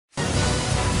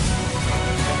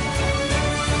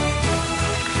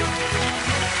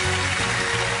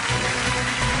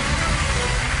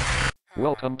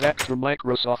Welcome back to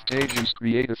Microsoft Agents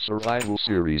Creative Survival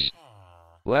Series.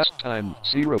 Last time,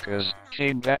 Sirocas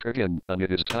came back again, and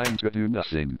it is time to do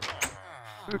nothing.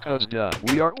 Because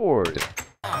we are bored.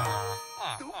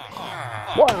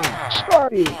 Wow,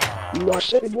 Scotty, you are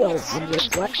sitting well on this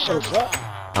black sofa.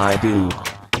 I do.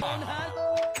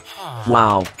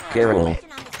 Wow, Carol.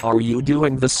 Are you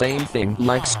doing the same thing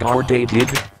like Scarday did?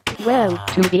 Well,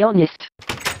 to be honest.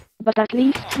 But at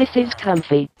least this is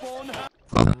comfy.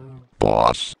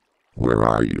 Boss, where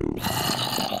are you?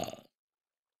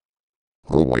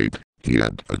 Oh wait, he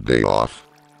had a day off.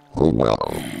 Oh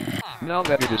well. Now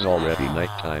that it is already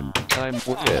nighttime, time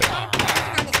for bed.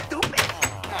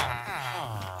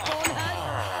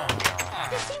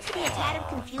 There seems to be a tad of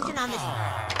confusion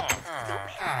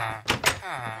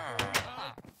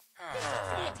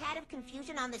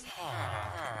on this.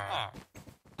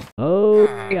 Oh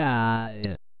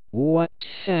God, what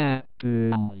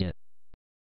happened?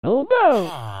 Oh no,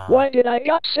 why did I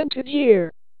get sent in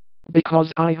here?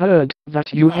 Because I heard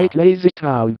that you hate Lazy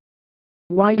Town.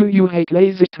 Why do you hate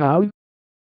Lazy Town?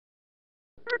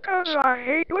 Because I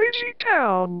hate Lazy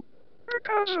Town.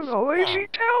 Because of the Lazy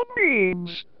Town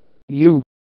memes. You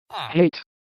hate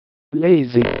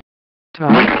Lazy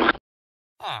Town?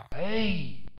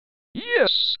 Hey!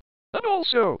 Yes! And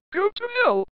also, go to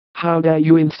hell! How dare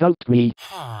you insult me?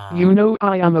 You know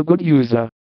I am a good user.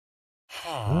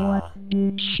 What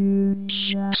did you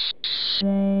just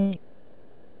say?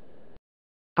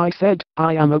 I said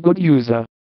I am a good user.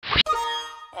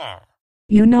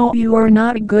 You know you are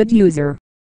not a good user.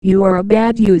 You are a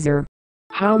bad user.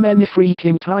 How many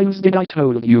freaking times did I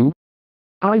told you?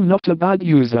 I'm not a bad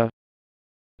user.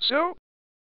 So?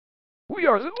 We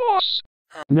are the boss!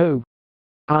 No.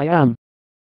 I am.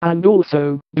 And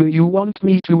also, do you want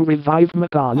me to revive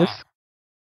Mathanas?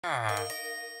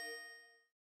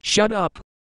 Shut up.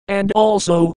 And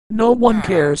also, no one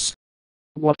cares.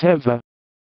 Whatever.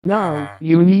 Now,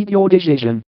 you need your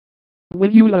decision. Will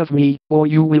you love me, or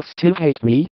you will still hate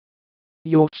me?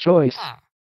 Your choice.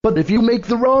 But if you make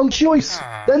the wrong choice,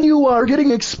 then you are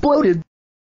getting exploded.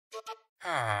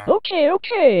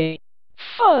 Okay.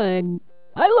 Fine.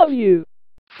 I love you.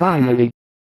 Finally.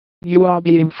 You are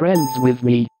being friends with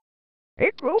me.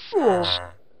 April Fools.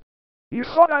 You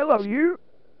thought I love you?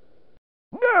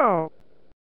 No.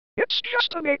 It's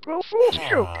just an April Fool's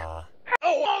joke.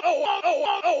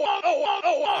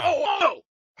 Oh!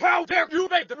 How dare you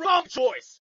make the wrong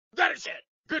choice? That is it.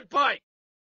 Goodbye.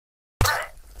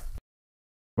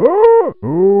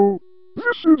 Oh,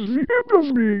 this is the end of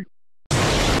me.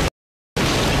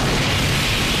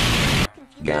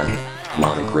 God,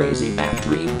 what a crazy bad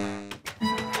dream.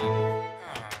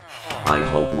 I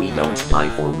hope we don't die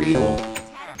for real.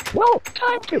 Well,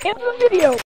 time to end the video.